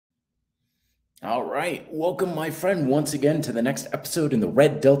All right. Welcome, my friend, once again to the next episode in the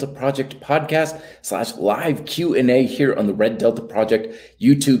Red Delta Project podcast / live Q&A here on the Red Delta Project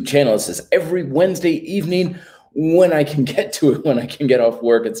YouTube channel. This is every Wednesday evening when I can get to it, when I can get off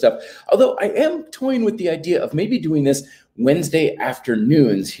work and stuff. Although I am toying with the idea of maybe doing this Wednesday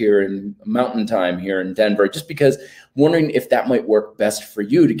afternoons here in Mountain Time here in Denver, just because I'm wondering if that might work best for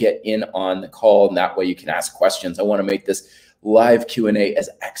you to get in on the call, and that way you can ask questions. I want to make this live Q&A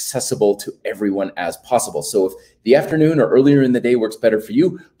as accessible to everyone as possible. So if the afternoon or earlier in the day works better for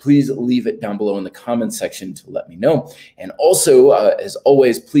you, please leave it down below in the comments section to let me know. And also, as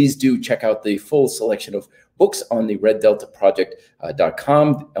always, please do check out the full selection of books on the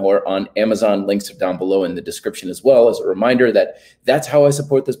reddeltaproject.com or on Amazon. Links are down below in the description as well. As a reminder that that's how I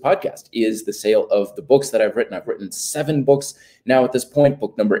support this podcast, is the sale of the books that I've written. I've written 7 books now at this point.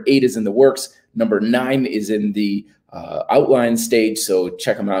 Book number 8 is in the works. Number 9 is in the outline stage, so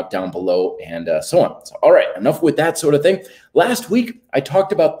check them out down below and so on. So, all right, enough with that sort of thing. Last week, I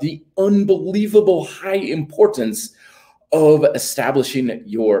talked about the unbelievable high importance of establishing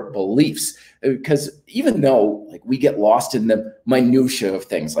your beliefs, because even though we get lost in the minutia of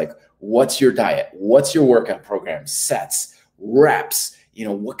things like what's your diet, what's your workout program, sets, reps,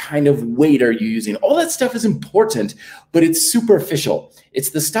 what kind of weight are you using? All that stuff is important, but it's superficial.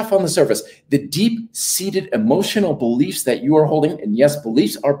 It's the stuff on the surface, the deep-seated emotional beliefs that you are holding. And yes,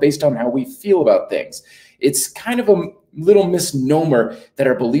 beliefs are based on how we feel about things. It's kind of a little misnomer that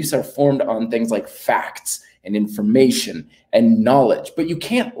our beliefs are formed on things like facts and information and knowledge. But you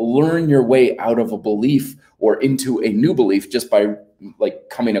can't learn your way out of a belief or into a new belief just by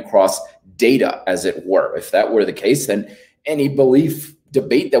coming across data, as it were. If that were the case, then any belief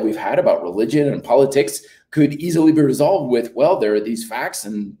debate that we've had about religion and politics could easily be resolved with, well, there are these facts,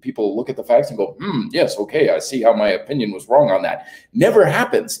 and people look at the facts and go, yes, okay, I see how my opinion was wrong on that. Never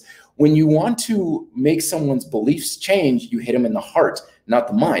happens. When you want to make someone's beliefs change, you hit them in the heart, not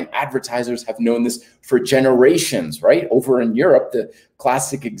the mind. Advertisers have known this for generations, right? Over in Europe, the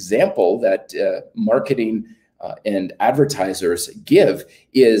classic example that marketing and advertisers give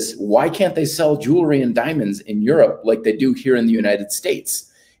is, why can't they sell jewelry and diamonds in Europe like they do here in the United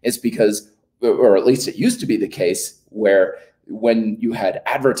States? It's because, or at least it used to be the case, where when you had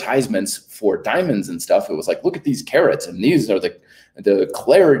advertisements for diamonds and stuff, it was like, look at these carats, and these are the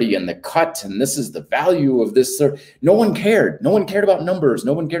clarity and the cut, and this is the value of this. No one cared. No one cared about numbers.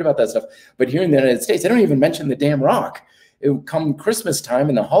 No one cared about that stuff. But here in the United States, they don't even mention the damn rock. It would come Christmas time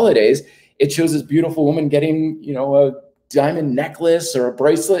and the holidays, it shows this beautiful woman getting, a diamond necklace or a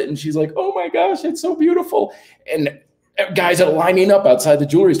bracelet, and she's like, oh my gosh, it's so beautiful. And guys are lining up outside the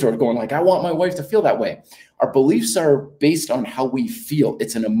jewelry store going like, I want my wife to feel that way. Our beliefs are based on how we feel.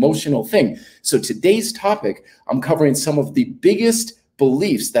 It's an emotional thing. So today's topic, I'm covering some of the biggest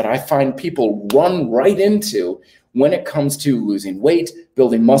beliefs that I find people run right into when it comes to losing weight,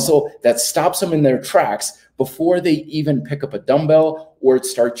 building muscle, that stops them in their tracks before they even pick up a dumbbell or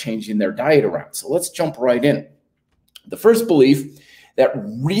start changing their diet around. So let's jump right in. The first belief that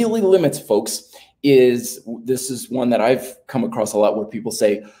really limits folks is, this is one that I've come across a lot, where people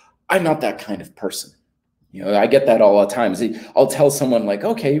say, I'm not that kind of person. I get that all the time. I'll tell someone like,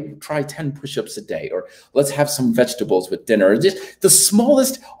 okay, try 10 push-ups a day, or let's have some vegetables with dinner, or just the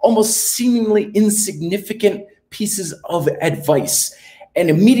smallest, almost seemingly insignificant pieces of advice. And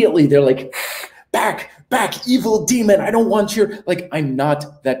immediately they're like, back, evil demon. I don't want your, I'm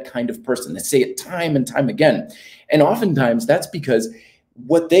not that kind of person. They say it time and time again. And oftentimes that's because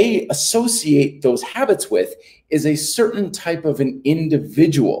what they associate those habits with is a certain type of an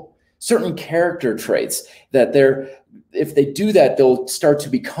individual, certain character traits that if they do that, they'll start to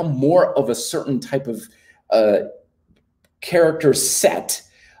become more of a certain type of character set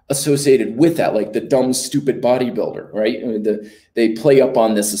associated with that, like the dumb, stupid bodybuilder, right? I mean, they play up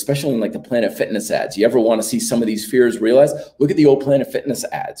on this, especially in the Planet Fitness ads. You ever want to see some of these fears realized? Look at the old Planet Fitness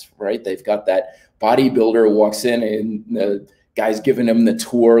ads, right? They've got that bodybuilder who walks in and the guy's giving him the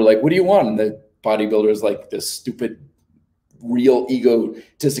tour, like, what do you want? And the bodybuilder's like this stupid, real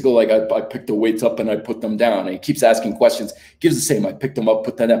egotistical, like, I picked the weights up and I put them down. And he keeps asking questions, gives the same, I picked them up,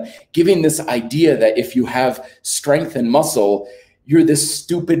 put them down, giving this idea that if you have strength and muscle, you're this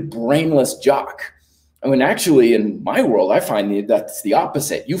stupid, brainless jock. I mean, actually, in my world, I find that's the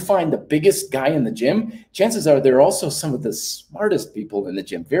opposite. You find the biggest guy in the gym, chances are they're also some of the smartest people in the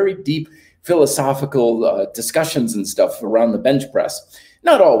gym. Very deep philosophical discussions and stuff around the bench press.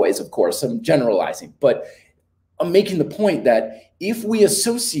 Not always, of course, I'm generalizing, but I'm making the point that if we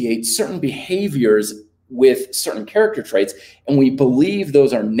associate certain behaviors with certain character traits and we believe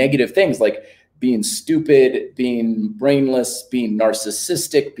those are negative things, like being stupid, being brainless, being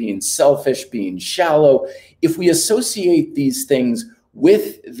narcissistic, being selfish, being shallow, if we associate these things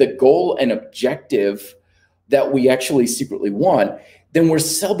with the goal and objective that we actually secretly want, then we're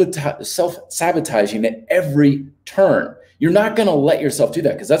self-sabotaging at every turn. You're not going to let yourself do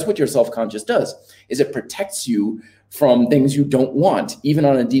that, because that's what your self-conscious does, is it protects you from things you don't want, even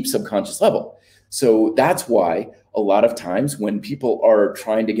on a deep subconscious level. So that's why a lot of times when people are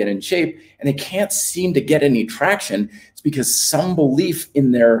trying to get in shape and they can't seem to get any traction, it's because some belief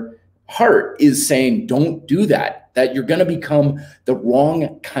in their heart is saying, don't do that, that you're going to become the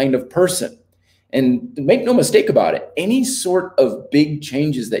wrong kind of person. And make no mistake about it, any sort of big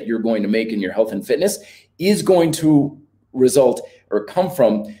changes that you're going to make in your health and fitness is going to result or come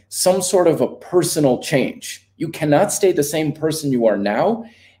from some sort of a personal change. You cannot stay the same person you are now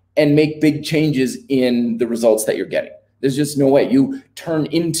and make big changes in the results that you're getting. There's just no way. You turn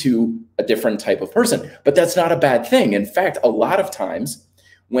into a different type of person, but that's not a bad thing. In fact, a lot of times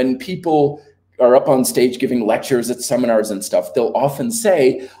when people are up on stage giving lectures at seminars and stuff, they'll often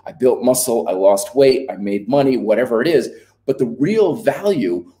say, I built muscle, I lost weight, I made money, whatever it is. But the real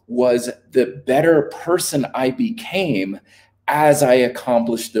value was the better person I became as I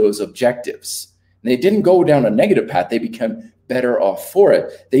accomplished those objectives. And they didn't go down a negative path. They became better off for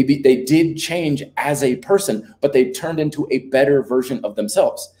it. They did change as a person, but they turned into a better version of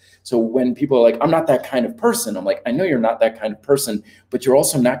themselves. So when people are like, I'm not that kind of person, I'm like, I know you're not that kind of person, but you're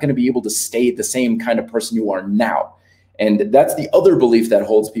also not going to be able to stay the same kind of person you are now. And that's the other belief that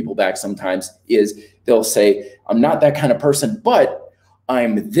holds people back sometimes, is they'll say, I'm not that kind of person, but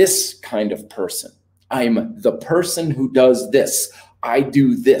I'm this kind of person. I'm the person who does this. I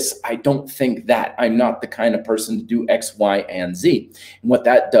do this. I don't think that. I'm not the kind of person to do X, Y, and Z. And what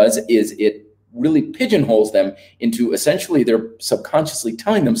that does is it really pigeonholes them into essentially they're subconsciously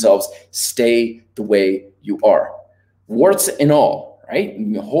telling themselves, stay the way you are. Warts and all, right?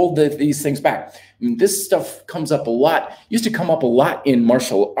 And you hold these things back. I mean, this stuff comes up a lot, used to come up a lot in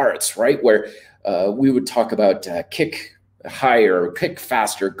martial arts, right? Where we would talk about kick higher, kick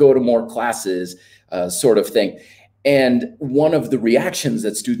faster, go to more classes, sort of thing. And one of the reactions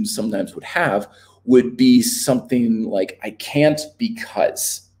that students sometimes would have would be something like, I can't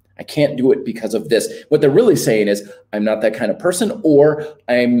because. I can't do it because of this. What they're really saying is, I'm not that kind of person, or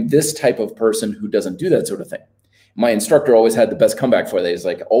I'm this type of person who doesn't do that sort of thing. My instructor always had the best comeback for that. He's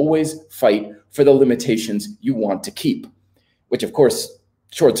like, always fight for the limitations you want to keep, which of course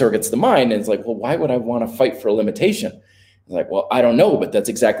short circuits the mind. And it's like, well, why would I want to fight for a limitation? It's like, well, I don't know, but that's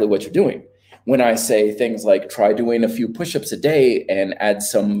exactly what you're doing. When I say things like try doing a few push-ups a day and add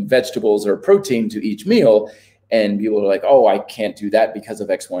some vegetables or protein to each meal, and people are like, oh, I can't do that because of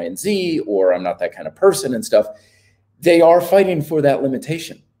X, Y, and Z, or I'm not that kind of person and stuff. They are fighting for that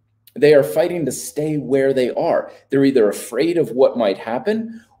limitation. They are fighting to stay where they are. They're either afraid of what might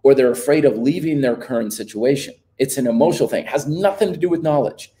happen, or they're afraid of leaving their current situation. It's an emotional thing. It has nothing to do with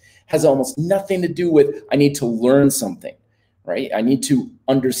knowledge. It has almost nothing to do with, I need to learn something, right? I need to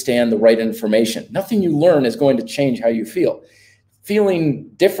understand the right information. Nothing you learn is going to change how you feel. Feeling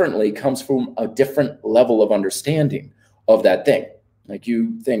differently comes from a different level of understanding of that thing. Like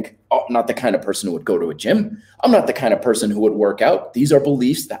you think, oh, I'm not the kind of person who would go to a gym. I'm not the kind of person who would work out. These are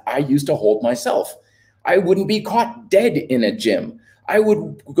beliefs that I used to hold myself. I wouldn't be caught dead in a gym. I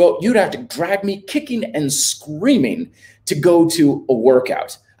would go, you'd have to drag me kicking and screaming to go to a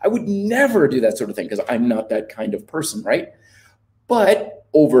workout. I would never do that sort of thing because I'm not that kind of person, right? But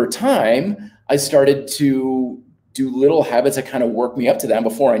over time, I started to do little habits that kind of work me up to that. And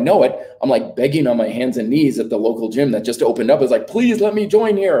before I know it, I'm like begging on my hands and knees at the local gym that just opened up. It's like, please let me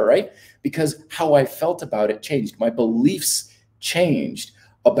join here, right? Because how I felt about it changed. My beliefs changed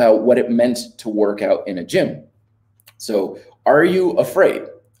about what it meant to work out in a gym. So are you afraid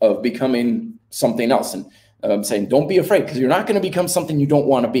of becoming something else? And I'm saying, don't be afraid, because you're not going to become something you don't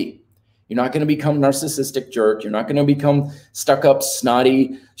want to be. You're not going to become narcissistic jerk. You're not going to become stuck up,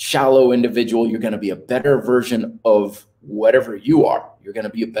 snotty, shallow individual. You're going to be a better version of whatever you are. You're going to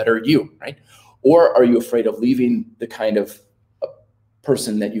be a better you, right? Or are you afraid of leaving the kind of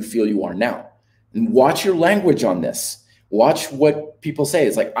person that you feel you are now? And watch your language on this. Watch what people say.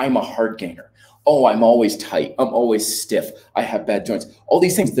 It's like, I'm a hard gainer. Oh, I'm always tight. I'm always stiff. I have bad joints. All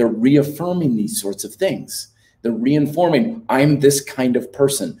these things, they're reaffirming these sorts of things. They're reinforming, I'm this kind of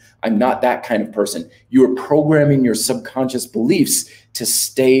person. I'm not that kind of person. You're programming your subconscious beliefs to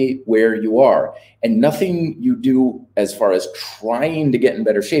stay where you are. And nothing you do as far as trying to get in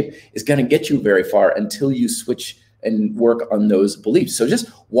better shape is going to get you very far until you switch and work on those beliefs. So just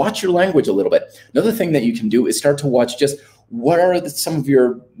watch your language a little bit. Another thing that you can do is start to watch just what are some of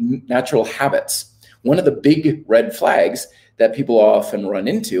your natural habits? One of the big red flags that people often run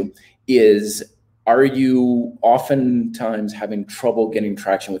into is, are you oftentimes having trouble getting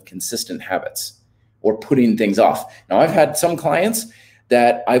traction with consistent habits or putting things off? Now, I've had some clients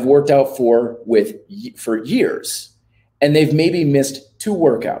that I've worked out for years, and they've maybe missed 2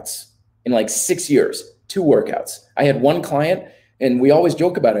 workouts in like 6 years, 2 workouts. I had one client, and we always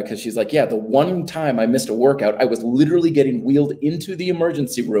joke about it because she's like, yeah, the one time I missed a workout, I was literally getting wheeled into the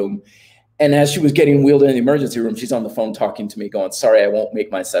emergency room. And as she was getting wheeled in the emergency room, she's on the phone talking to me going, sorry, I won't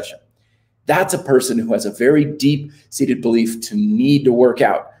make my session. That's a person who has a very deep-seated belief to need to work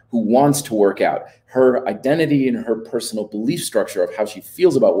out, who wants to work out. Her identity and her personal belief structure of how she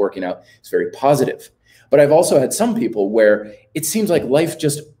feels about working out is very positive. But I've also had some people where it seems like life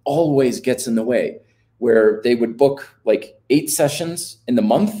just always gets in the way, where they would book like 8 sessions in the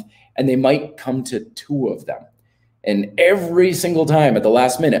month, and they might come to 2 of them. And every single time at the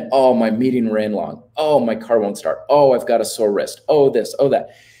last minute, oh, my meeting ran long. Oh, my car won't start. Oh, I've got a sore wrist. Oh, this, oh, that.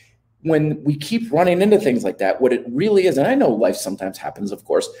 When we keep running into things like that, what it really is, and I know life sometimes happens, of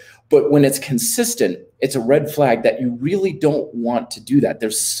course, but when it's consistent, it's a red flag that you really don't want to do that.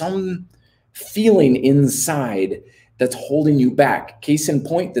 There's some feeling inside that's holding you back. Case in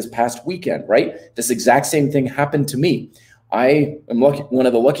point, this past weekend, right? This exact same thing happened to me. I am lucky, one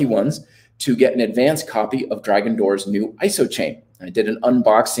of the lucky ones, to get an advanced copy of Dragon Door's new ISO chain. I did an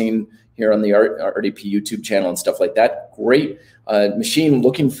unboxing here on the RDP YouTube channel and stuff like that. Great machine,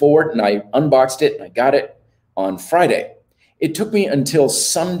 looking forward, and I unboxed it and I got it on Friday. It took me until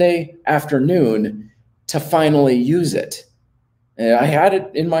Sunday afternoon to finally use it. I had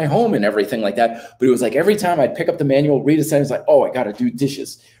it in my home and everything like that, but it was like every time I'd pick up the manual, read a sentence, like, oh, I got to do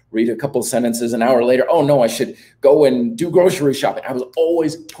dishes, read a couple of sentences, an hour later, oh no, I should go and do grocery shopping. I was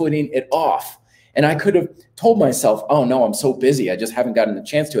always putting it off. And I could have told myself, oh no, I'm so busy, I just haven't gotten a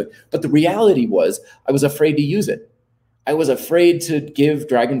chance to it. But the reality was I was afraid to use it. I was afraid to give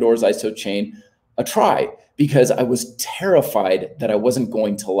Dragon Door's ISO chain a try because I was terrified that I wasn't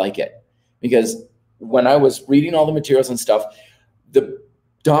going to like it. Because when I was reading all the materials and stuff, the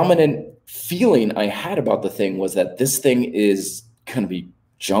dominant feeling I had about the thing was that this thing is going to be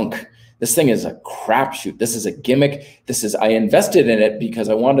junk. This thing is a crapshoot. This is a gimmick. I invested in it because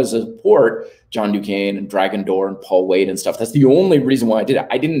I wanted to support John Duquesne and Dragon Door and Paul Wade and stuff. That's the only reason why I did it.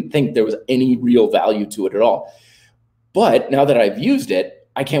 I didn't think there was any real value to it at all. But now that I've used it,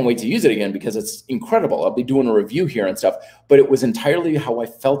 I can't wait to use it again because it's incredible. I'll be doing a review here and stuff, but it was entirely how I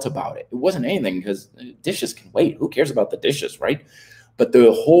felt about it. It wasn't anything because dishes can wait. Who cares about the dishes, right? But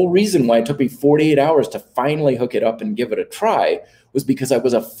the whole reason why it took me 48 hours to finally hook it up and give it a try was because I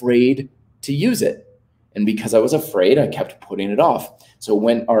was afraid to use it. And because I was afraid, I kept putting it off. So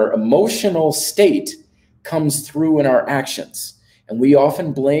when our emotional state comes through in our actions, and we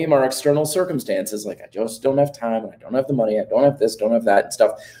often blame our external circumstances, like I just don't have time, I don't have the money, I don't have this, don't have that and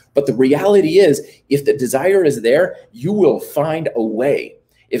stuff. But the reality is, if the desire is there, you will find a way.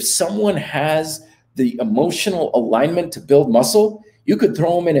 If someone has the emotional alignment to build muscle, you could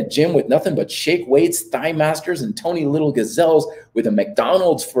throw them in a gym with nothing but shake weights, thigh masters, and Tony Little Gazelles with a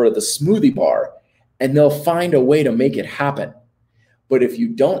McDonald's for the smoothie bar, and they'll find a way to make it happen. But if you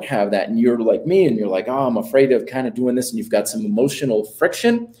don't have that and you're like me and you're like, oh, I'm afraid of kind of doing this, and you've got some emotional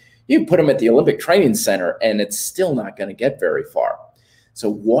friction, you put them at the Olympic Training Center and it's still not going to get very far. So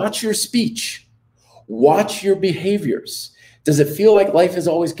watch your speech, watch your behaviors. Does it feel like life is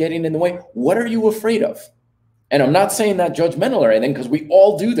always getting in the way? What are you afraid of? And I'm not saying that judgmental or anything, because we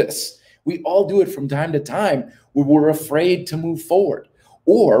all do this. We all do it from time to time where we're afraid to move forward,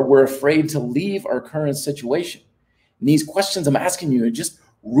 or we're afraid to leave our current situation. And these questions I'm asking you, just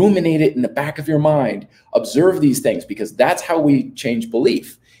ruminate it in the back of your mind. Observe these things, because that's how we change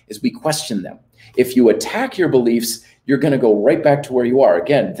belief, is we question them. If you attack your beliefs, you're going to go right back to where you are.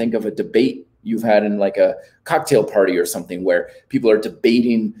 Again, think of a debate you've had in like a cocktail party or something where people are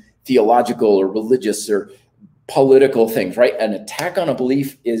debating theological or religious or political things, right? An attack on a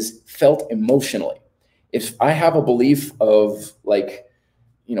belief is felt emotionally. If I have a belief of like,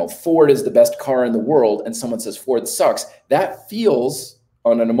 you know, Ford is the best car in the world, and someone says Ford sucks, that feels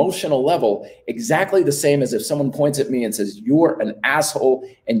on an emotional level exactly the same as if someone points at me and says, you're an asshole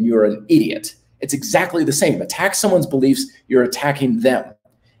and you're an idiot. It's exactly the same. Attack someone's beliefs, you're attacking them.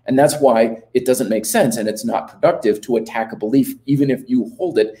 And that's why it doesn't make sense and it's not productive to attack a belief, even if you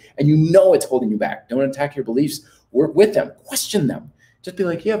hold it and you know it's holding you back. Don't attack your beliefs. Work with them. Question them. Just be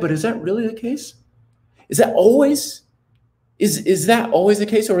like, yeah, but is that really the case? Is that always? Is that always the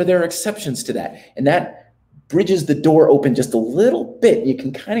case, or are there exceptions to that? And that bridges the door open just a little bit. You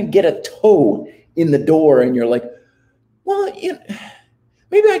can kind of get a toe in the door and you're like, well,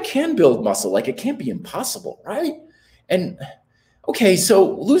 maybe I can build muscle. Like, it can't be impossible, right? And okay,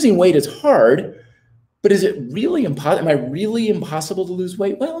 so losing weight is hard, but is it really impossible? Am I really impossible to lose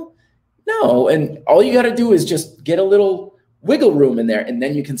weight? Well, no. And all you got to do is just get a little wiggle room in there, and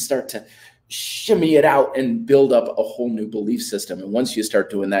then you can start to shimmy it out and build up a whole new belief system. And once you start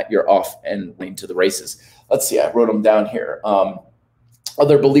doing that, you're off and running to the races. Let's see, I wrote them down here.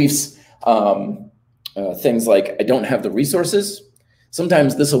 Other beliefs, things like I don't have the resources.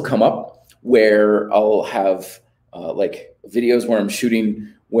 Sometimes this will come up where I'll have like videos where I'm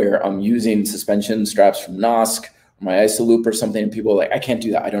shooting where I'm using suspension straps from NOSC or my ISOLOOP or something, and people are like, I can't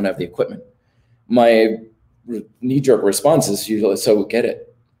do that. I don't have the equipment. My knee-jerk response is usually, so get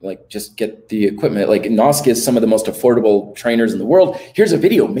it. Like, just get the equipment. Like, NOSC is some of the most affordable trainers in the world. Here's a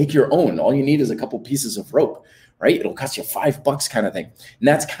video, make your own. All you need is a couple pieces of rope, right? It'll cost you $5 kind of thing. And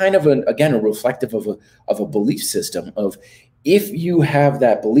that's kind of, again, a reflective of a belief system of, if you have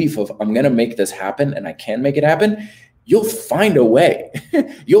that belief of, I'm going to make this happen and I can make it happen, you'll find a way.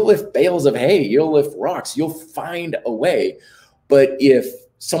 You'll lift bales of hay, you'll lift rocks, you'll find a way. But if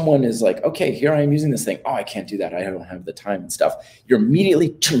someone is like, okay, here I am using this thing. Oh, I can't do that. I don't have the time and stuff. You're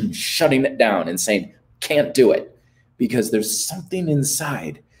immediately shutting it down and saying, can't do it, because there's something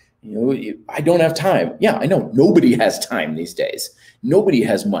inside. I don't have time. Yeah, I know. Nobody has time these days. Nobody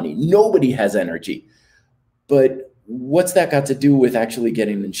has money. Nobody has energy. But what's that got to do with actually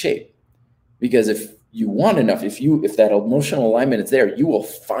getting in shape? Because if you want enough, if that emotional alignment is there, you will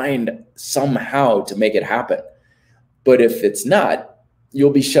find somehow to make it happen. But if it's not,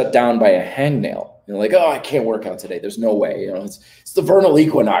 you'll be shut down by a hangnail. Like, oh, I can't work out today. There's no way. It's the vernal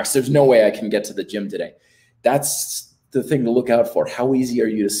equinox. There's no way I can get to the gym today. That's the thing to look out for. How easy are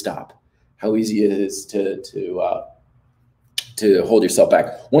you to stop? How easy it is to hold yourself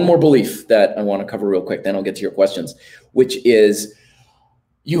back. One more belief that I want to cover real quick, then I'll get to your questions, which is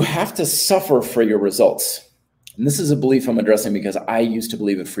you have to suffer for your results. And this is a belief I'm addressing because I used to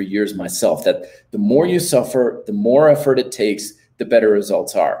believe it for years myself, that the more you suffer, the more effort it takes, the better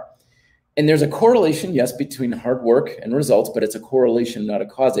results are. And there's a correlation, yes, between hard work and results, but it's a correlation, not a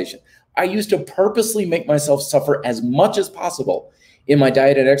causation. I used to purposely make myself suffer as much as possible in my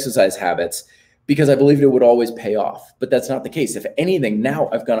diet and exercise habits because I believed it would always pay off. But that's not the case. If anything, now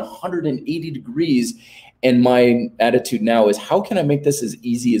I've gone 180 degrees, and my attitude now is, how can I make this as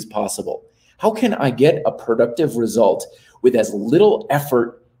easy as possible? How can I get a productive result with as little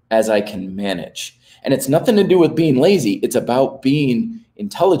effort as I can manage? And it's nothing to do with being lazy. It's about being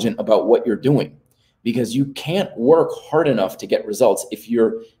intelligent about what you're doing, because you can't work hard enough to get results if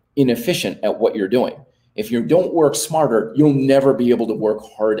you're inefficient at what you're doing. If you don't work smarter, you'll never be able to work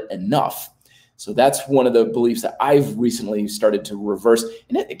hard enough. So that's one of the beliefs that I've recently started to reverse.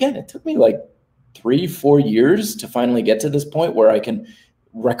 And it took me like 3-4 years to finally get to this point where I can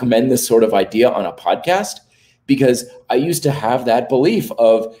recommend this sort of idea on a podcast, because I used to have that belief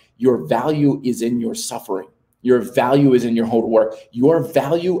of your value is in your suffering. Your value is in your hard work. Your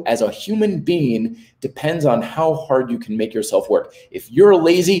value as a human being depends on how hard you can make yourself work. If you're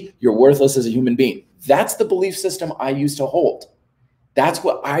lazy, you're worthless as a human being. That's the belief system I used to hold. That's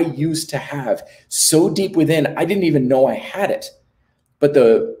what I used to have so deep within, I didn't even know I had it. But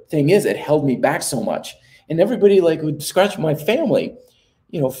the thing is, it held me back so much. And everybody would scratch my family,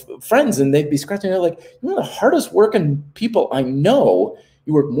 friends, and they'd be scratching their like, the hardest working people I know,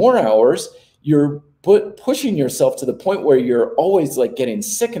 you work more hours, you're pushing yourself to the point where you're always getting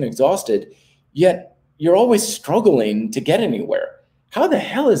sick and exhausted, yet you're always struggling to get anywhere. How the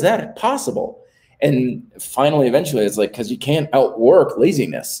hell is that possible? And finally, eventually, it's because you can't outwork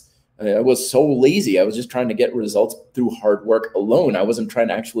laziness. I was so lazy. I was just trying to get results through hard work alone. I wasn't trying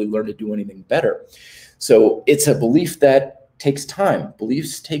to actually learn to do anything better. So it's a belief that takes time.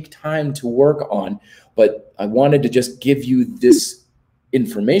 Beliefs take time to work on. But I wanted to just give you this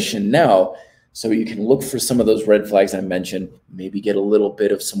information now so you can look for some of those red flags I mentioned, maybe get a little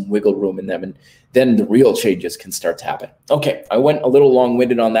bit of some wiggle room in them, and then the real changes can start to happen. Okay, I went a little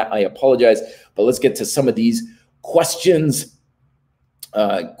long-winded on that. I apologize, but let's get to some of these questions.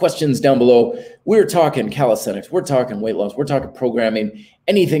 Questions down below. We're talking calisthenics, we're talking weight loss, we're talking programming,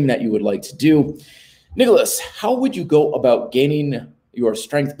 anything that you would like to do. Nicholas, how would you go about gaining your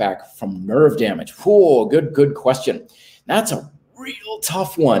strength back from nerve damage? Oh, good question. That's a real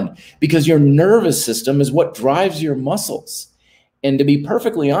tough one, because your nervous system is what drives your muscles. And to be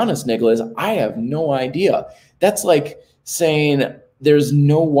perfectly honest, Nicholas, I have no idea. That's like saying there's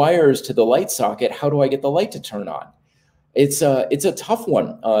no wires to the light socket. How do I get the light to turn on? It's a tough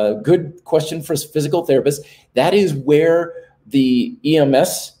one. Good question for physical therapists. That is where the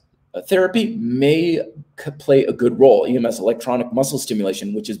EMS therapy may play a good role. EMS, electronic muscle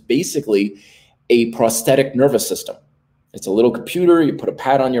stimulation, which is basically a prosthetic nervous system. It's a little computer, you put a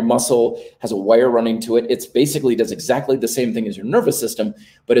pad on your muscle, has a wire running to it. It's basically does exactly the same thing as your nervous system,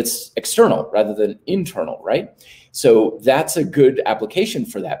 but it's external rather than internal, right? So that's a good application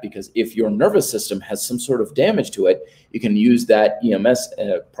for that, because if your nervous system has some sort of damage to it, you can use that EMS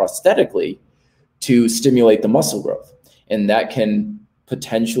prosthetically to stimulate the muscle growth. And that can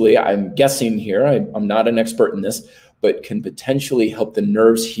potentially, I'm guessing here, I'm not an expert in this, but can potentially help the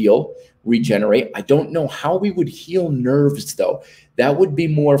nerves heal, regenerate. I don't know how we would heal nerves though. That would be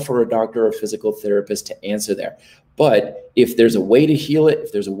more for a doctor or physical therapist to answer there. But if there's a way to heal it,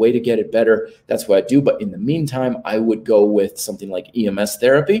 if there's a way to get it better, that's what I do. But in the meantime, I would go with something like EMS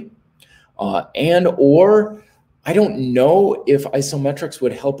therapy or I don't know if isometrics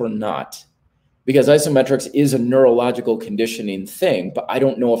would help or not, because isometrics is a neurological conditioning thing, but I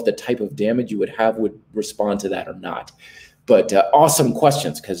don't know if the type of damage you would have would respond to that or not. But awesome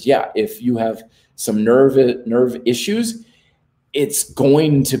questions, because yeah, if you have some nerve issues, it's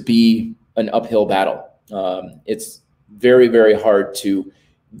going to be an uphill battle. It's very, very hard to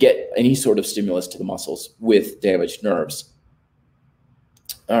get any sort of stimulus to the muscles with damaged nerves.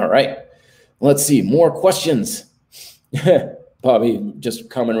 All right, let's see, more questions. Bobby, just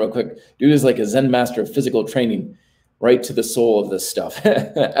comment real quick. Dude is like a Zen master of physical training, right to the soul of this stuff.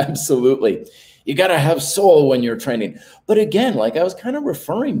 Absolutely. You got to have soul when you're training. But again, like I was kind of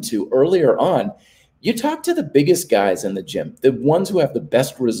referring to earlier on, you talk to the biggest guys in the gym, the ones who have the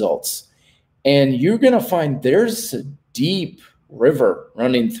best results, and you're going to find there's a deep river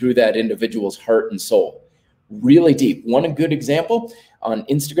running through that individual's heart and soul, really deep. One good example on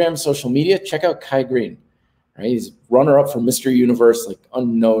Instagram, social media, check out Kai Green. Right? He's runner-up for Mr. Universe, like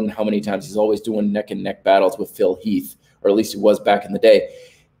unknown how many times. He's always doing neck-and-neck battles with Phil Heath, or at least he was back in the day.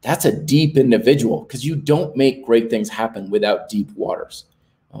 That's a deep individual, because you don't make great things happen without deep waters.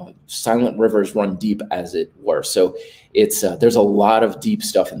 Silent rivers run deep, as it were. So it's there's a lot of deep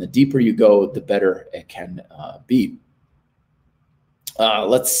stuff, and the deeper you go, the better it can be.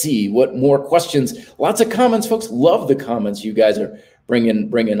 Let's see what more questions. Lots of comments, folks. Love the comments you guys are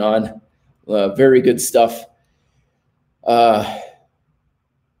bringing on. Very good stuff.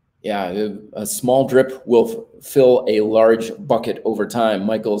 Yeah, a small drip will fill a large bucket over time.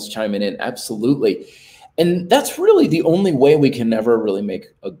 Michael's chiming in. Absolutely. And that's really the only way we can never really make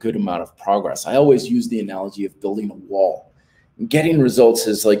a good amount of progress. I always use the analogy of building a wall. Getting results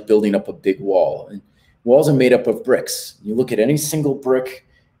is like building up a big wall. And walls are made up of bricks. You look at any single brick,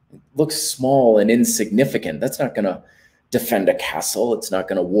 it looks small and insignificant. That's not going to defend a castle. It's not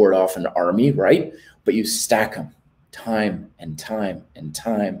going to ward off an army, right? But you stack them time and time and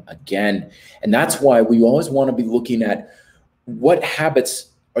time again. And that's why we always want to be looking at what habits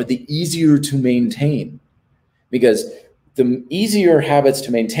are the easier to maintain, because the easier habits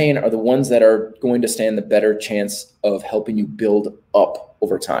to maintain are the ones that are going to stand the better chance of helping you build up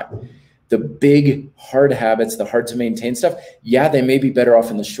over time. The big hard habits, the hard to maintain stuff, yeah, they may be better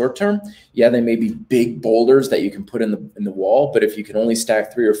off in the short term. Yeah, they may be big boulders that you can put in the wall, but if you can only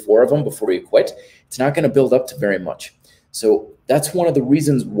stack 3 or 4 of them before you quit, it's not going to build up to very much. So that's one of the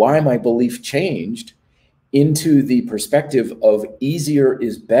reasons why my belief changed into the perspective of easier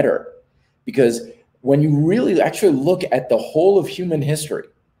is better. Because when you really actually look at the whole of human history,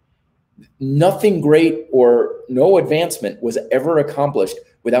 nothing great or no advancement was ever accomplished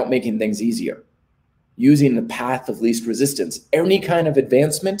without making things easier, using the path of least resistance. Any kind of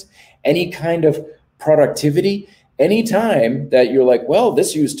advancement, any kind of productivity, any time that you're like, well,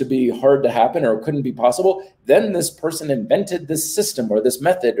 this used to be hard to happen or couldn't be possible, then this person invented this system or this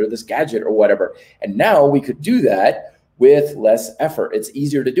method or this gadget or whatever. And now we could do that with less effort. It's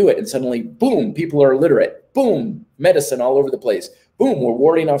easier to do it. And suddenly, boom, people are literate. Boom, medicine all over the place. Boom, we're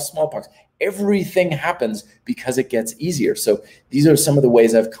warding off smallpox. Everything happens because it gets easier. So these are some of the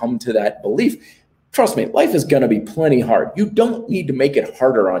ways I've come to that belief. Trust me, life is going to be plenty hard. You don't need to make it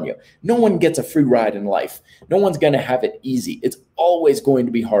harder on you. No one gets a free ride in life. No one's going to have it easy. It's always going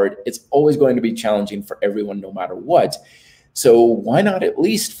to be hard. It's always going to be challenging for everyone, no matter what. So why not at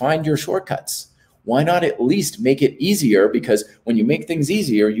least find your shortcuts? Why not at least make it easier? Because when you make things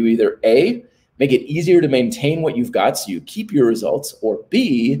easier, you either A, make it easier to maintain what you've got so you keep your results, or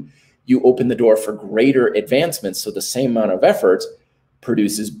B, you open the door for greater advancements so the same amount of effort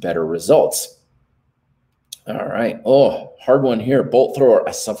produces better results. All right. Oh, hard one here. Bolt thrower.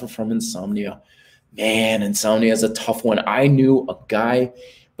 I suffer from insomnia. Man, insomnia is a tough one. I knew a guy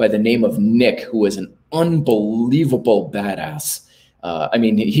by the name of Nick who was an unbelievable badass. I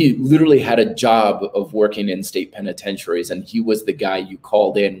mean, he literally had a job of working in state penitentiaries, and he was the guy you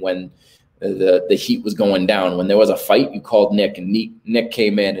called in when the heat was going down. When there was a fight, you called Nick, and Nick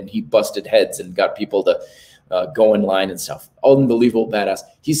came in and he busted heads and got people to go in line and stuff. Unbelievable badass.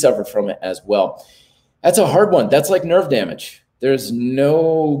 He suffered from it as well. That's a hard one. That's like nerve damage. There's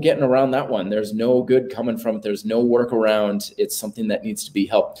no getting around that one. There's no good coming from it. There's no workaround. It's something that needs to be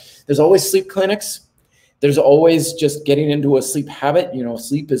helped. There's always sleep clinics. There's always just getting into a sleep habit. You know,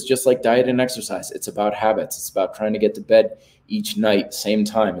 sleep is just like diet and exercise. It's about habits. It's about trying to get to bed each night, same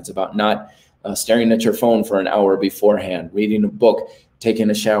time. It's about not staring at your phone for an hour beforehand, reading a book, taking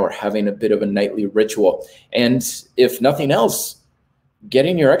a shower, having a bit of a nightly ritual. And if nothing else,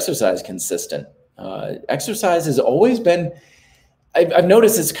 getting your exercise consistent. Exercise has always been, I've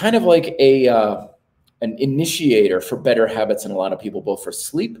noticed it's kind of like an initiator for better habits in a lot of people, both for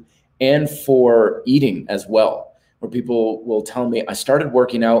sleep and for eating as well, where people will tell me, I started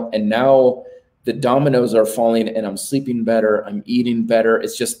working out and now the dominoes are falling and I'm sleeping better, I'm eating better.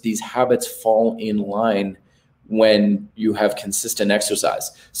 It's just these habits fall in line when you have consistent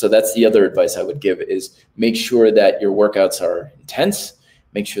exercise. So that's the other advice I would give, is make sure that your workouts are intense,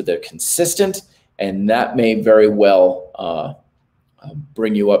 make sure they're consistent, and that may very well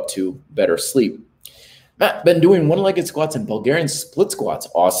bring you up to better sleep. Matt, been doing one-legged squats and Bulgarian split squats.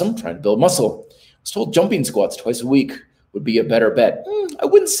 Awesome, trying to build muscle. I was told jumping squats twice a week would be a better bet. I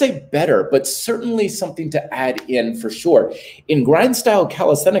wouldn't say better, but certainly something to add in for sure. In grind style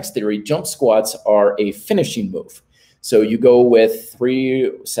calisthenics theory, jump squats are a finishing move. So you go with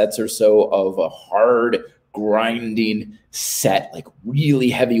 3 sets or so of a hard grinding set, like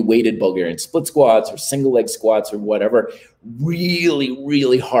really heavy weighted Bulgarian split squats or single leg squats or whatever, really,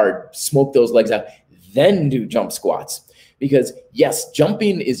 really hard. Smoke those legs out, then do jump squats. Because yes,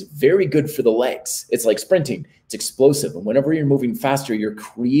 jumping is very good for the legs. It's like sprinting, it's explosive. And whenever you're moving faster, you're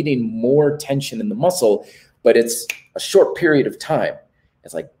creating more tension in the muscle, but it's a short period of time.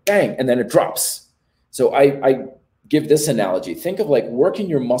 It's like bang, and then it drops. So I give this analogy. Think of like working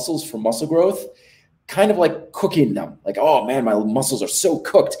your muscles for muscle growth, kind of like cooking them. Like, oh man, my muscles are so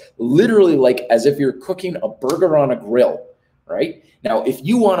cooked. Literally like as if you're cooking a burger on a grill, right? Now, if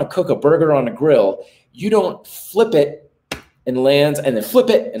you want to cook a burger on a grill, you don't flip it and lands and then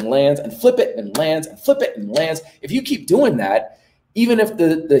flip it and lands and flip it and lands and flip it and lands. If you keep doing that, even if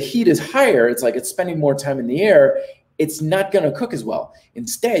the heat is higher, it's like it's spending more time in the air, it's not going to cook as well.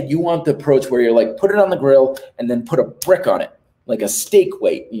 Instead, you want the approach where you're like, put it on the grill and then put a brick on it, like a steak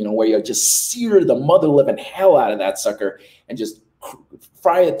weight, you know, where you just sear the mother living hell out of that sucker and just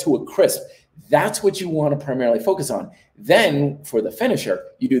fry it to a crisp. That's what you want to primarily focus on. Then for the finisher,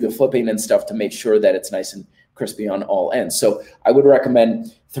 you do the flipping and stuff to make sure that it's nice and crispy on all ends. So I would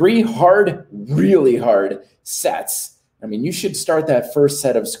recommend 3 hard, really hard sets. I mean, you should start that first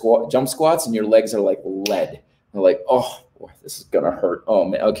set of jump squats and your legs are like lead. They're like, oh, boy, this is going to hurt. Oh,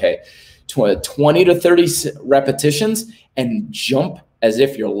 man. Okay. 20 to 30 repetitions and jump as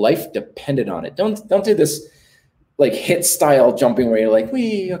if your life depended on it. Don't do this like hit style jumping where you're like,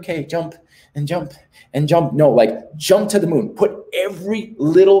 wee, okay, jump and jump and jump. No, like jump to the moon. Put every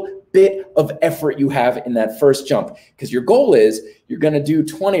little bit of effort you have in that first jump, because your goal is you're going to do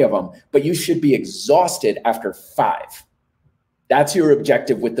 20 of them, but you should be exhausted after 5. That's your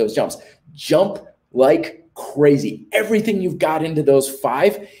objective with those jumps. Jump like crazy. Everything you've got into those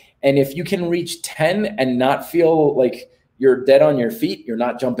 5. And if you can reach 10 and not feel like you're dead on your feet, you're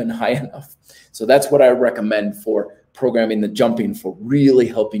not jumping high enough. So that's what I recommend for programming the jumping, for really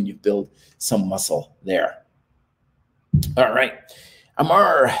helping you build some muscle there. All right.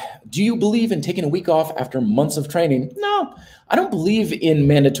 Amar, do you believe in taking a week off after months of training? No, I don't believe in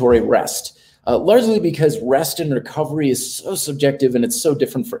mandatory rest, largely because rest and recovery is so subjective and it's so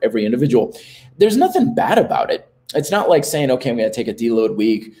different for every individual. There's nothing bad about it. It's not like saying, okay, I'm going to take a deload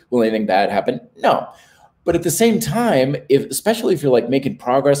week. Will anything bad happen? No. But at the same time, especially if you're like making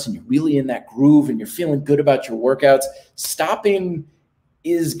progress and you're really in that groove and you're feeling good about your workouts, stopping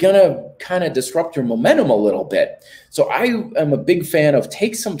is going to kind of disrupt your momentum a little bit. So I am a big fan of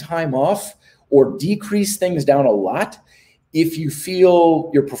take some time off or decrease things down a lot if you feel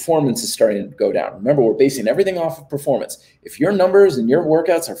your performance is starting to go down. Remember, we're basing everything off of performance. If your numbers and your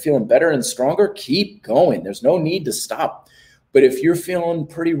workouts are feeling better and stronger, keep going. There's no need to stop. But if you're feeling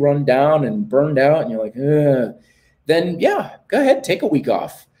pretty run down and burned out and you're like, then yeah, go ahead, take a week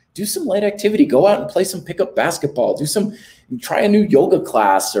off. Do some light activity. Go out and play some pickup basketball. Try a new yoga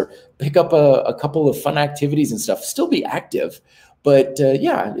class or pick up a couple of fun activities and stuff. Still be active. But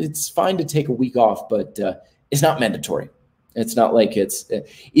yeah, it's fine to take a week off, but it's not mandatory. It's not like it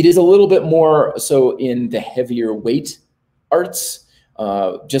is a little bit more so in the heavier weight arts,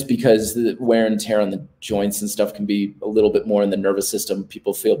 just because the wear and tear on the joints and stuff can be a little bit more in the nervous system.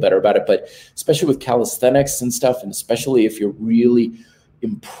 People feel better about it, but especially with calisthenics and stuff, and especially if you're really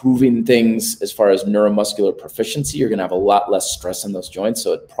improving things as far as neuromuscular proficiency, you're going to have a lot less stress on those joints.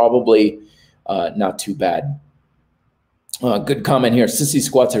 So it probably not too bad. Good comment here. Sissy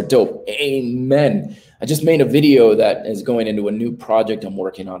squats are dope. Amen. I just made a video that is going into a new project I'm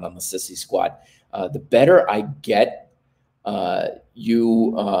working on the sissy squat. The better I get, the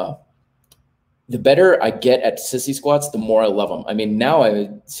better I get at sissy squats, the more I love them. I mean, now I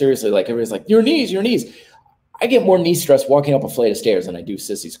seriously, like, everybody's like, your knees, your knees. I get more knee stress walking up a flight of stairs than I do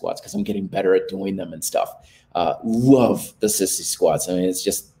sissy squats because I'm getting better at doing them and stuff. Love the sissy squats. I mean, it's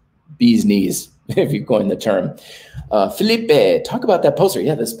just bee's knees, if you coin the term. Felipe, talk about that poster.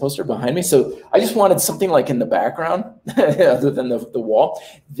 Yeah, this poster behind me. So I just wanted something like in the background other than the wall.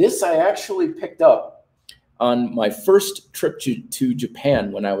 This I actually picked up on my first trip to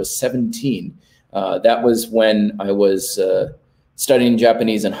Japan when I was 17. That was when I was studying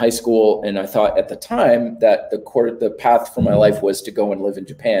Japanese in high school, and I thought at the time that the path for my life was to go and live in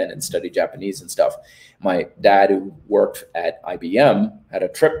Japan and study Japanese and stuff. My dad, who worked at IBM, had a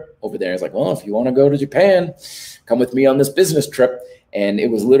trip over there. He's like, well, if you want to go to Japan, come with me on this business trip. And it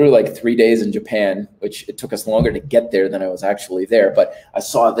was literally like 3 days in Japan, which it took us longer to get there than I was actually there. But I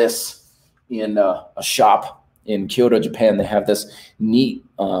saw this in a shop in Kyoto, Japan. They have this neat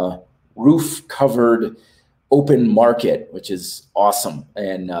roof-covered open market, which is awesome.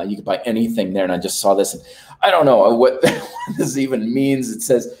 And you can buy anything there. And I just saw this, and I don't know what this even means. It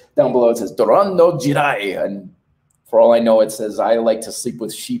says down below, it says Doran no Jirai. And for all I know, it says, I like to sleep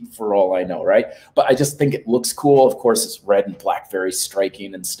with sheep, for all I know, right? But I just think it looks cool. Of course, it's red and black, very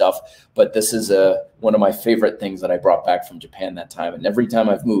striking and stuff. But this is one of my favorite things that I brought back from Japan that time. And every time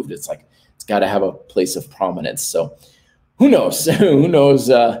I've moved, it's like, it's got to have a place of prominence. So who knows? Who knows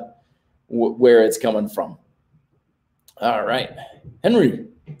where it's coming from? All right. Henry,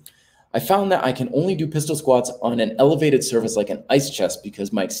 I found that I can only do pistol squats on an elevated surface like an ice chest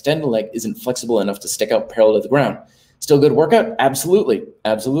because my extended leg isn't flexible enough to stick out parallel to the ground. Still good workout? Absolutely.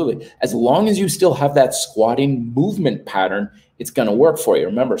 Absolutely. As long as you still have that squatting movement pattern, it's going to work for you.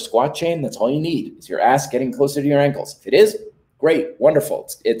 Remember, squat chain, that's all you need. Is your ass getting closer to your ankles. If it is, great, wonderful.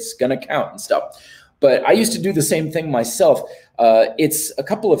 It's going to count and stuff. But I used to do the same thing myself. It's a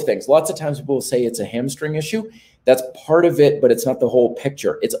couple of things. Lots of times people will say it's a hamstring issue. That's part of it, but it's not the whole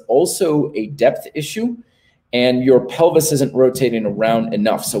picture. It's also a depth issue, and your pelvis isn't rotating around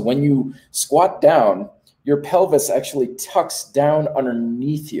enough. So when you squat down, your pelvis actually tucks down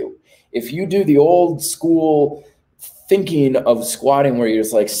underneath you. If you do the old school thinking of squatting where you're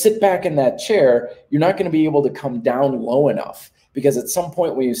just like, sit back in that chair, you're not going to be able to come down low enough, because at some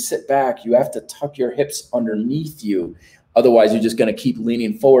point when you sit back, you have to tuck your hips underneath you. Otherwise, you're just going to keep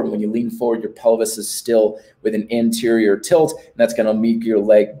leaning forward. When you lean forward, your pelvis is still with an anterior tilt, and that's going to make your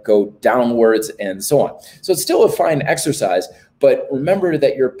leg go downwards and so on. So it's still a fine exercise, but remember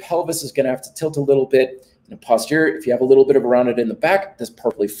that your pelvis is going to have to tilt a little bit in a posture. If you have a little bit of around it in the back, that's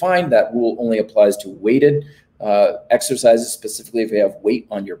perfectly fine. That rule only applies to weighted exercises, specifically if you have weight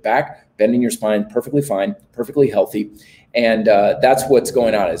on your back. Bending your spine, perfectly fine, perfectly healthy. And that's what's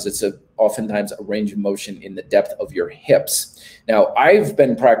going on. Is it's oftentimes a range of motion in the depth of your hips. Now, I've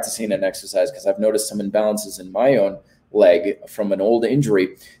been practicing an exercise because I've noticed some imbalances in my own leg from an old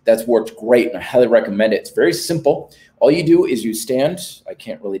injury that's worked great, and I highly recommend it. It's very simple. All you do is you stand. I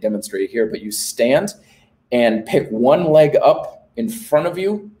can't really demonstrate it here, but you stand and pick one leg up in front of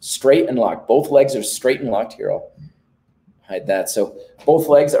you, straight and locked. Both legs are straight and locked. Here, I'll hide that. So both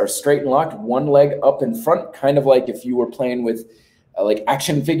legs are straight and locked, one leg up in front, kind of like if you were playing with like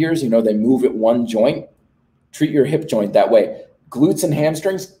action figures, you know, they move at one joint. Treat your hip joint that way. Glutes and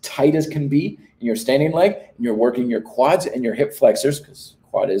hamstrings tight as can be in your standing leg, and you're working your quads and your hip flexors, because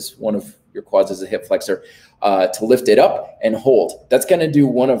quad is one of your quads is a hip flexor, to lift it up and hold. That's going to do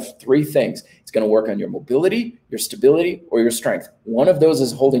one of three things. It's going to work on your mobility, your stability, or your strength. One of those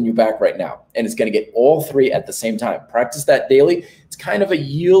is holding you back right now, and it's going to get all three at the same time. Practice that daily. It's kind of a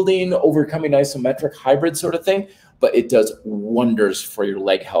yielding, overcoming isometric hybrid sort of thing, but it does wonders for your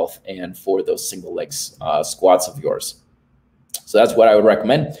leg health and for those single leg squats of yours. So that's what I would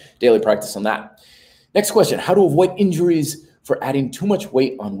recommend. Daily practice on that. Next question, how to avoid injuries for adding too much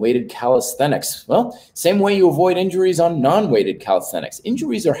weight on weighted calisthenics? Well, same way you avoid injuries on non-weighted calisthenics.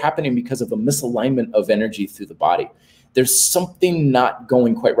 Injuries are happening because of a misalignment of energy through the body. There's something not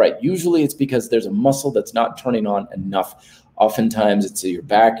going quite right. Usually it's because there's a muscle that's not turning on enough. Oftentimes it's your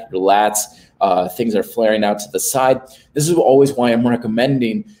back, your lats, things are flaring out to the side. This is always why I'm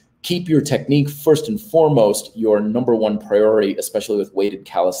recommending Keep your technique first and foremost your number one priority, especially with weighted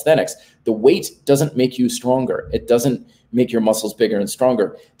calisthenics. The weight doesn't make you stronger. It doesn't make your muscles bigger and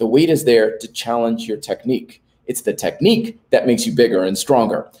stronger. The weight is there to challenge your technique. It's the technique that makes you bigger and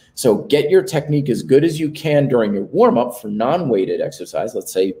stronger. So get your technique as good as you can during your warm-up for non-weighted exercise,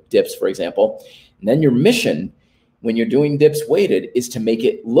 let's say dips, for example. And then your mission when you're doing dips weighted is to make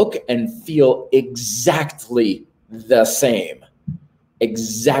it look and feel exactly the same.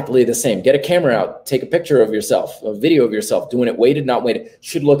 Exactly the same. Get a camera out, take a picture of yourself, a video of yourself doing it weighted, not weighted.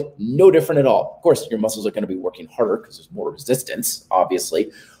 Should look no different at all. Of course, your muscles are going to be working harder because there's more resistance,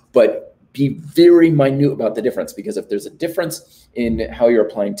 obviously, but be very minute about the difference, because if there's a difference in how you're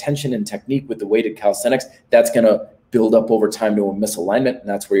applying tension and technique with the weighted calisthenics, that's going to build up over time to a misalignment, and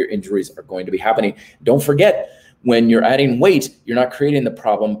that's where your injuries are going to be happening. Don't forget, when you're adding weight, you're not creating the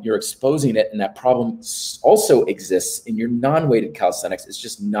problem, you're exposing it, and that problem also exists in your non-weighted calisthenics. It's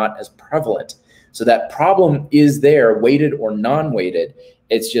just not as prevalent. So that problem is there, weighted or non-weighted.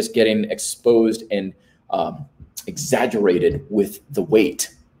 It's just getting exposed and exaggerated with the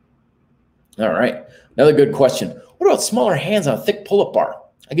weight. All right, another good question. What about smaller hands on a thick pull-up bar?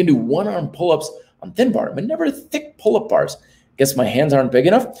 I can do one-arm pull-ups on thin bar, but never thick pull-up bars. Guess my hands aren't big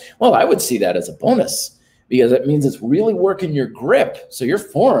enough? Well, I would see that as a bonus, because it means it's really working your grip. So your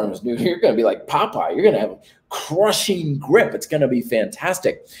forearms, dude, you're going to be like Popeye. You're going to have a crushing grip. It's going to be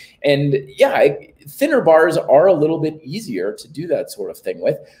fantastic. And yeah, thinner bars are a little bit easier to do that sort of thing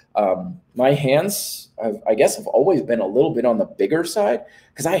with. My hands, I guess, have always been a little bit on the bigger side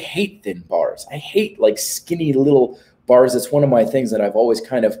because I hate thin bars. I hate like skinny little bars. It's one of my things that I've always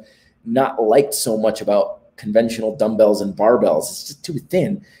kind of not liked so much about conventional dumbbells and barbells. It's just too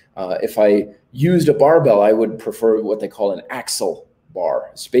thin. If I used a barbell, I would prefer what they call an axle bar.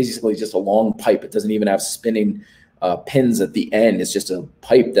 It's basically just a long pipe. It doesn't even have spinning pins at the end. It's just a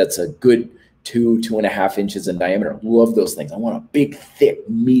pipe that's a good 2.5 inches in diameter. Love those things. I want a big, thick,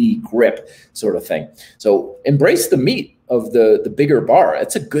 meaty grip sort of thing. So embrace the meat of the bigger bar.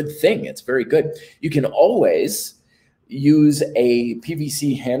 It's a good thing. It's very good. You can always use a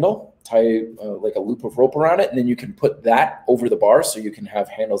PVC handle, tie like a loop of rope around it, and then you can put that over the bar so you can have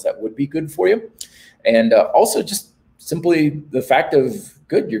handles that would be good for you. And also just simply the fact of,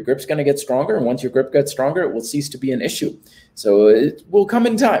 good, your grip's going to get stronger, and once your grip gets stronger, it will cease to be an issue. So it will come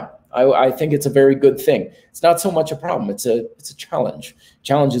in time. I think it's a very good thing. It's not so much a problem. It's a challenge.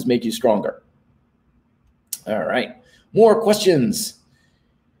 Challenges make you stronger. All right, more questions.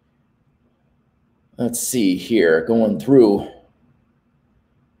 Let's see here, going through.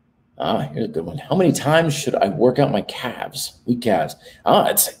 Here's a good one. How many times should I work out my calves, weak calves?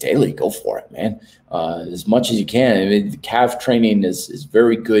 It's daily. Go for it, man. As much as you can. I mean, calf training is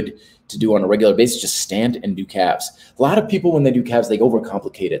very good to do on a regular basis. Just stand and do calves. A lot of people, when they do calves, they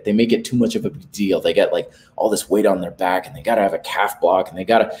overcomplicate it. They make it too much of a big deal. They get like all this weight on their back, and they got to have a calf block, and they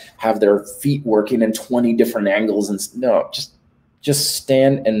got to have their feet working in 20 different angles. And no, just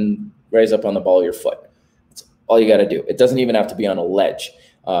stand and raise up on the ball of your foot. That's all you got to do. It doesn't even have to be on a ledge.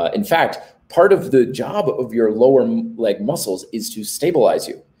 In fact, part of the job of your lower leg muscles is to stabilize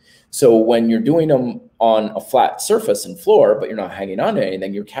you. So when you're doing them on a flat surface and floor, but you're not hanging on to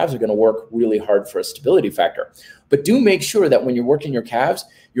anything, your calves are going to work really hard for a stability factor. But do make sure that when you're working your calves,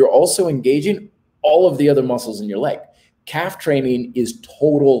 you're also engaging all of the other muscles in your leg. Calf training is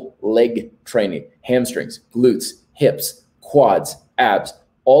total leg training. Hamstrings, glutes, hips, quads, abs,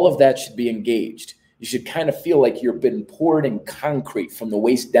 all of that should be engaged. You should kind of feel like you've been poured in concrete from the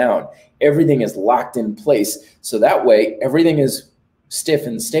waist down. Everything is locked in place. So that way, everything is stiff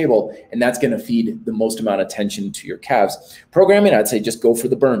and stable, and that's going to feed the most amount of tension to your calves. Programming, I'd say just go for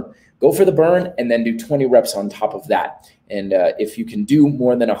the burn. Go for the burn and then do 20 reps on top of that. And if you can do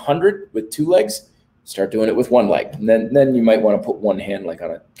more than 100 with 2 legs, start doing it with 1 leg. And then you might want to put one hand like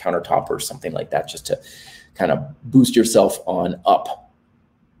on a countertop or something like that, just to kind of boost yourself on up.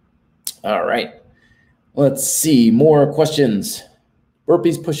 All right. Let's see, more questions.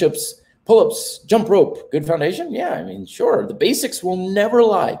 Burpees, push-ups, pull-ups, jump rope, good foundation? Yeah, I mean, sure. The basics will never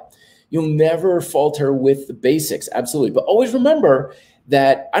lie. You'll never falter with the basics, absolutely. But always remember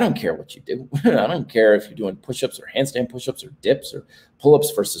that I don't care what you do. I don't care if you're doing push-ups or handstand push-ups or dips or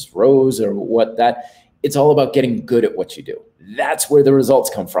pull-ups versus rows or what that. It's all about getting good at what you do. That's where the results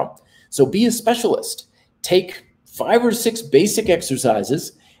come from. So be a specialist. Take 5 or 6 basic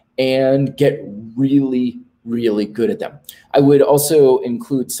exercises and get really, really good at them. I would also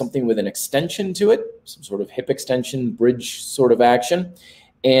include something with an extension to it, some sort of hip extension, bridge sort of action,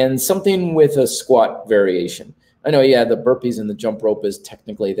 and something with a squat variation. I know, yeah, the burpees and the jump rope is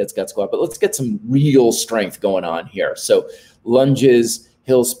technically, that's got squat, but let's get some real strength going on here. So lunges,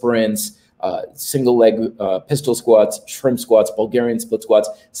 hill sprints, single leg pistol squats, shrimp squats, Bulgarian split squats,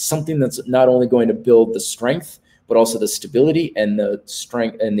 something that's not only going to build the strength, but also the stability and the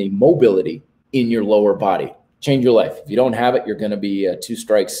strength and the mobility in your lower body. Change your life. If you don't have it, you're going to be 2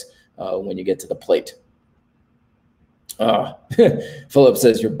 strikes when you get to the plate. Philip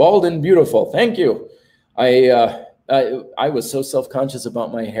says, you're bald and beautiful. Thank you. I was so self-conscious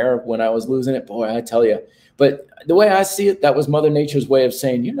about my hair when I was losing it. Boy, I tell you. But the way I see it, that was Mother Nature's way of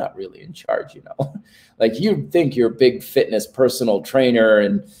saying, you're not really in charge, you know. Like, you think you're a big fitness personal trainer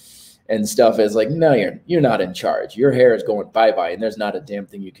and stuff. Is like, no, you're not in charge. Your hair is going bye-bye, and there's not a damn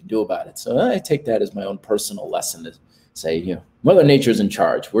thing you can do about it. So I take that as my own personal lesson to say, you know, Mother Nature's in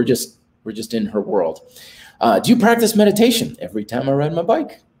charge. We're just in her world. Do you practice meditation? Every time I ride my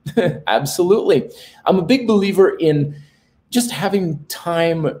bike. Absolutely. I'm a big believer in just having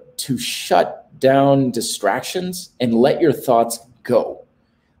time to shut down distractions and let your thoughts go.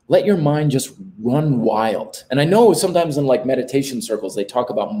 Let your mind just run wild. And I know sometimes in like meditation circles, they talk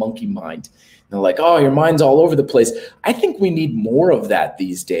about monkey mind. And they're like, oh, your mind's all over the place. I think we need more of that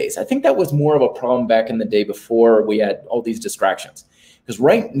these days. I think that was more of a problem back in the day before we had all these distractions. Because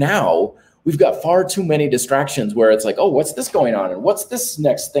right now, we've got far too many distractions where it's like, oh, what's this going on? And what's this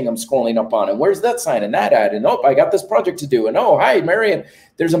next thing I'm scrolling up on? And where's that sign and that ad? And oh, I got this project to do. And oh, hi, Marion.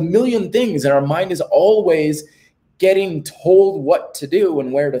 There's a million things. And our mind is always getting told what to do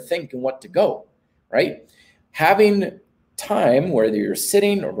and where to think and what to go, right? Having time, whether you're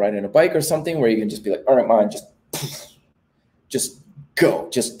sitting or riding a bike or something, where you can just be like, all right, mind, just go,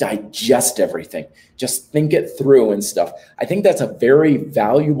 just digest everything, just think it through and stuff. I think that's a very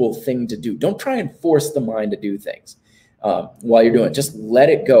valuable thing to do. Don't try and force the mind to do things while you're doing it. Just let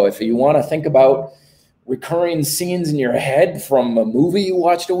it go. If you want to think about recurring scenes in your head from a movie you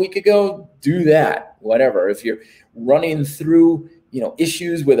watched a week ago, do that, whatever. If you're running through, you know,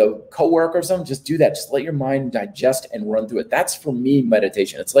 issues with a coworker or something, just do that. Just let your mind digest and run through it. That's, for me,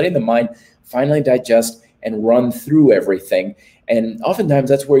 meditation. It's letting the mind finally digest and run through everything. And oftentimes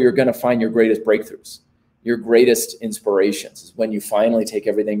that's where you're going to find your greatest breakthroughs, your greatest inspirations, is when you finally take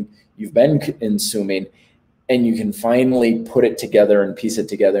everything you've been consuming and you can finally put it together and piece it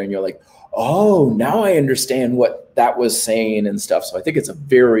together. And you're like, oh, now I understand what that was saying and stuff. So I think it's a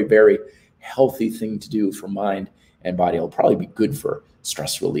very, very healthy thing to do for mind and body. It'll probably be good for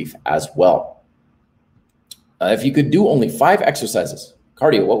stress relief as well. If you could do only 5 exercises,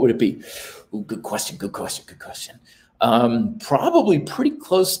 cardio, what would it be? Ooh, good question, good question, good question. Probably pretty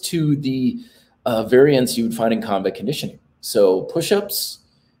close to the variants you would find in combat conditioning. So push-ups,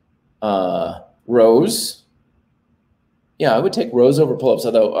 rows. Yeah, I would take rows over pull-ups,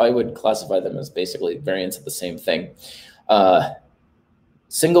 although I would classify them as basically variants of the same thing.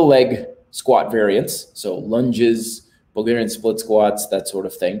 Single leg squat variants, so lunges, Bulgarian split squats, that sort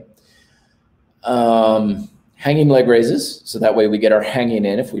of thing. Hanging leg raises, so that way we get our hanging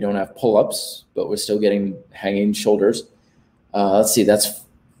in if we don't have pull-ups, but we're still getting hanging shoulders. Let's see, that's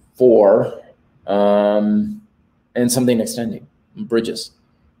 4. And something extending, bridges.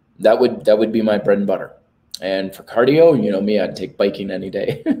 That would be my bread and butter. And for cardio, you know me, I'd take biking any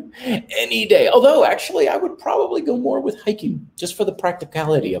day. Any day. Although, actually, I would probably go more with hiking, just for the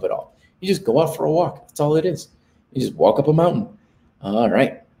practicality of it all. You just go out for a walk. That's all it is. You just walk up a mountain. All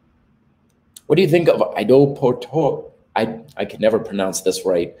right. What do you think of Ido Portal? I can never pronounce this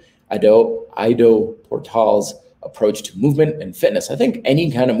right. Ido Portal's approach to movement and fitness. I think any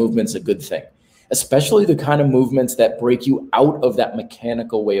kind of movement's a good thing, especially the kind of movements that break you out of that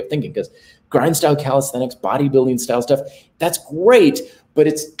mechanical way of thinking. Because grind style calisthenics, bodybuilding style stuff, that's great, but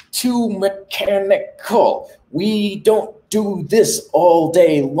it's too mechanical. We don't do this all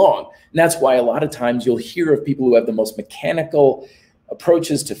day long. And that's why a lot of times you'll hear of people who have the most mechanical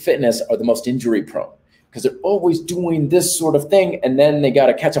approaches to fitness are the most injury prone, because they're always doing this sort of thing, and then they got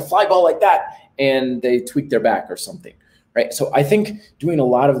to catch a fly ball like that and they tweak their back or something, right? So I think doing a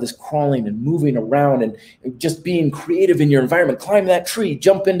lot of this crawling and moving around and just being creative in your environment, climb that tree,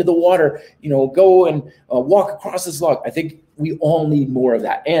 jump into the water, you know, go and walk across this log. I think we all need more of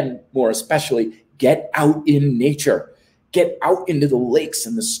that, and more especially get out in nature. Get out into the lakes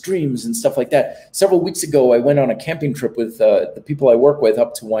and the streams and stuff like that. Several weeks ago, I went on a camping trip with the people I work with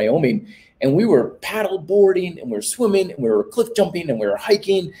up to Wyoming, and we were paddle boarding and we were swimming and we were cliff jumping and we were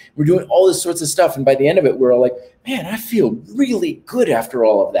hiking. We're doing all this sorts of stuff. And by the end of it, we're all like, man, I feel really good after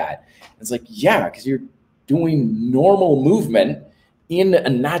all of that. And it's like, yeah, because you're doing normal movement in a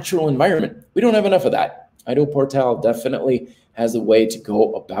natural environment. We don't have enough of that. Ido Portal definitely has a way to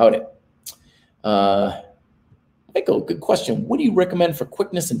go about it. Michael, good question. What do you recommend for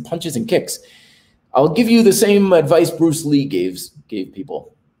quickness and punches and kicks? I'll give you the same advice Bruce Lee gave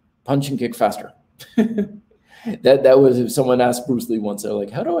people. Punch and kick faster. That was, if someone asked Bruce Lee once, they're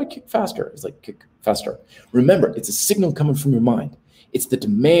like, how do I kick faster? It's like, kick faster. Remember, it's a signal coming from your mind. It's the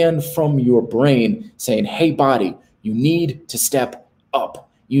demand from your brain saying, hey, body, you need to step up.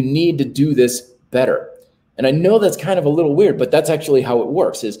 You need to do this better. And I know that's kind of a little weird, but that's actually how it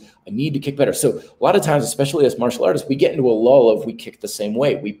works, is I need to kick better. So a lot of times, especially as martial artists, we get into a lull of we kick the same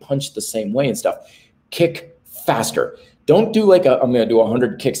way, we punch the same way and stuff. Kick faster. Don't do like I'm going to do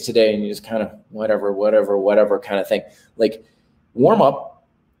 100 kicks today and you just kind of whatever kind of thing. Like, warm up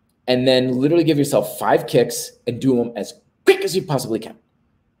and then literally give yourself 5 kicks and do them as quick as you possibly can.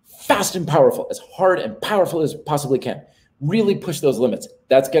 Fast and powerful, as hard and powerful as you possibly can. Really push those limits.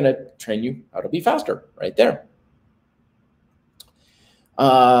 That's going to train you how to be faster right there.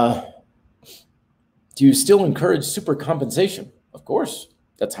 Do you still encourage super compensation? Of course.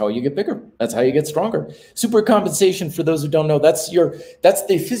 That's how you get bigger. That's how you get stronger. Super compensation, for those who don't know, that's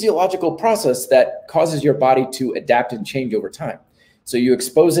the physiological process that causes your body to adapt and change over time. So you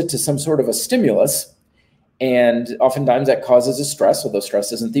expose it to some sort of a stimulus, and oftentimes that causes a stress, although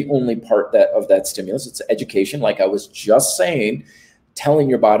stress isn't the only part of that stimulus. It's education, like I was just saying, telling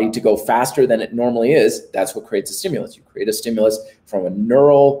your body to go faster than it normally is. That's what creates a stimulus. You create a stimulus from a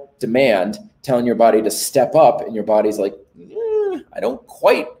neural demand telling your body to step up, and your body's like, I don't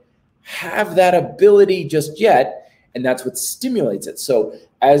quite have that ability just yet. And that's what stimulates it. So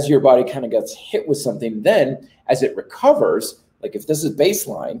as your body kind of gets hit with something, then as it recovers, like if this is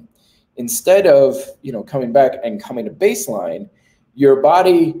baseline, instead of, coming back and coming to baseline, your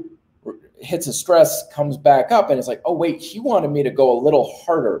body hits a stress, comes back up, and it's like, oh, wait, he wanted me to go a little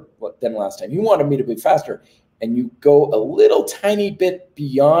harder than last time. He wanted me to be faster. And you go a little tiny bit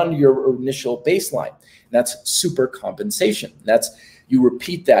beyond your initial baseline. And that's super compensation. You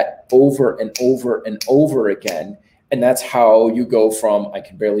repeat that over and over and over again. And that's how you go from, I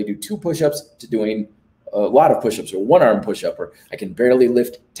can barely do 2 push-ups to doing a lot of push-ups, or 1-arm push-up, or I can barely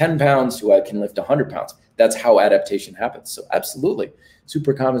lift 10 pounds to I can lift 100 pounds. That's how adaptation happens. So absolutely,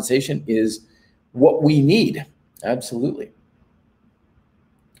 super compensation is what we need. Absolutely.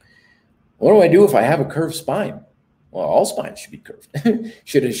 What do I do if I have a curved spine? Well, all spines should be curved.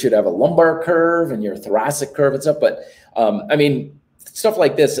 should have a lumbar curve and your thoracic curve and stuff. But I mean, stuff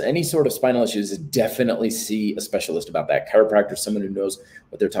like this, any sort of spinal issues, definitely see a specialist about that. Chiropractor, someone who knows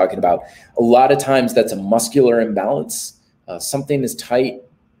what they're talking about. A lot of times that's a muscular imbalance. Something is tight,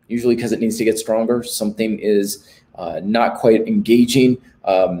 usually because it needs to get stronger. Something is not quite engaging.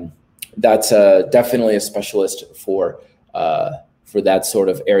 That's definitely a specialist for that sort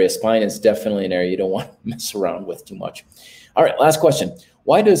of area. Spine is definitely an area you don't want to mess around with too much. All right, last question.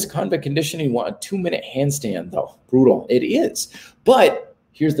 Why does convict conditioning want a 2-minute handstand though? Brutal. It is. But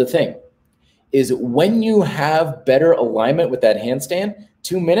here's the thing, is when you have better alignment with that handstand,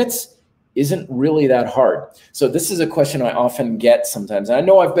 2 minutes isn't really that hard. So this is a question I often get sometimes. And I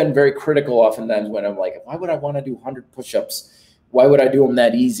know I've been very critical oftentimes when I'm like, why would I want to do 100 push-ups? Why would I do them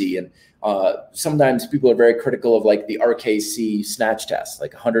that easy? And sometimes people are very critical of like the RKC snatch test,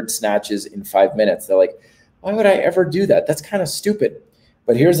 like 100 snatches in 5 minutes. They're like, why would I ever do that? That's kind of stupid.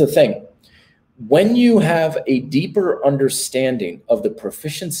 But here's the thing. When you have a deeper understanding of the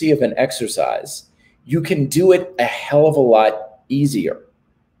proficiency of an exercise, you can do it a hell of a lot easier.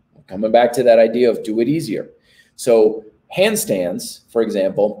 Coming back to that idea of do it easier. So handstands, for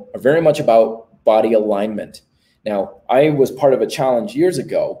example, are very much about body alignment. Now, I was part of a challenge years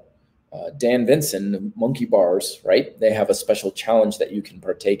ago. Dan Vinson, monkey bars, right? They have a special challenge that you can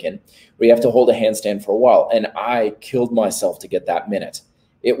partake in where you have to hold a handstand for a while. And I killed myself to get that minute.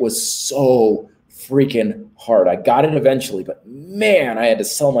 It was so freaking hard. I got it eventually, but man, I had to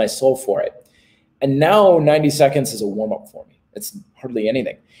sell my soul for it. And now 90 seconds is a warm-up for me. It's hardly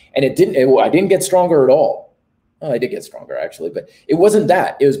anything. And I didn't get stronger at all. Oh, I did get stronger actually, but it wasn't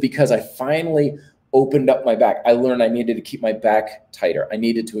that. It was because I finally opened up my back. I learned I needed to keep my back tighter. I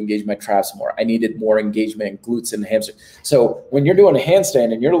needed to engage my traps more. I needed more engagement in glutes and hamstrings. So when you're doing a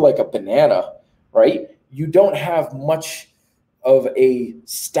handstand and you're like a banana, right? You don't have much of a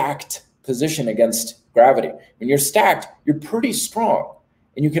stacked position against gravity. When you're stacked, you're pretty strong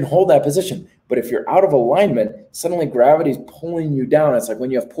and you can hold that position. But if you're out of alignment, suddenly gravity's pulling you down. It's like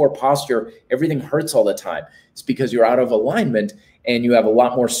when you have poor posture, everything hurts all the time. It's because you're out of alignment and you have a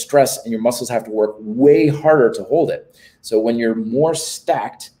lot more stress and your muscles have to work way harder to hold it. So when you're more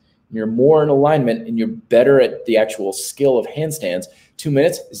stacked, you're more in alignment and you're better at the actual skill of handstands, 2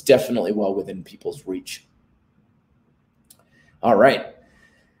 minutes is definitely well within people's reach. All right.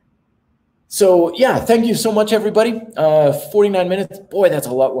 So yeah, thank you so much, everybody. 49 minutes. Boy, that's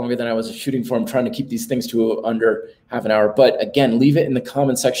a lot longer than I was shooting for. I'm trying to keep these things to under half an hour. But again, leave it in the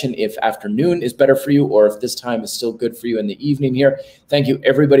comment section if afternoon is better for you or if this time is still good for you in the evening here. Thank you,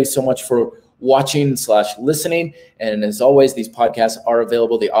 everybody, so much for watching/listening. And as always, these podcasts are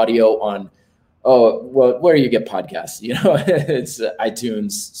available, the audio on where you get podcasts, it's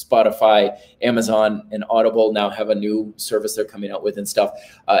iTunes, Spotify, Amazon, and Audible now have a new service they're coming out with and stuff.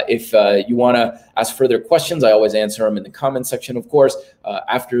 If you want to ask further questions, I always answer them in the comment section, of course,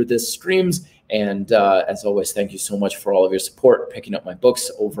 after this streams. And as always, thank you so much for all of your support, picking up my books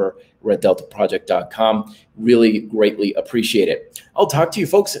over reddeltaproject.com. Really greatly appreciate it. I'll talk to you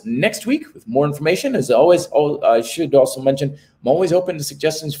folks next week with more information. As always, I should also mention, I'm always open to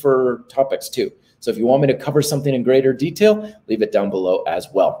suggestions for topics too. So if you want me to cover something in greater detail, leave it down below as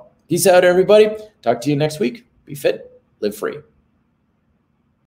well. Peace out, everybody. Talk to you next week. Be fit, live free.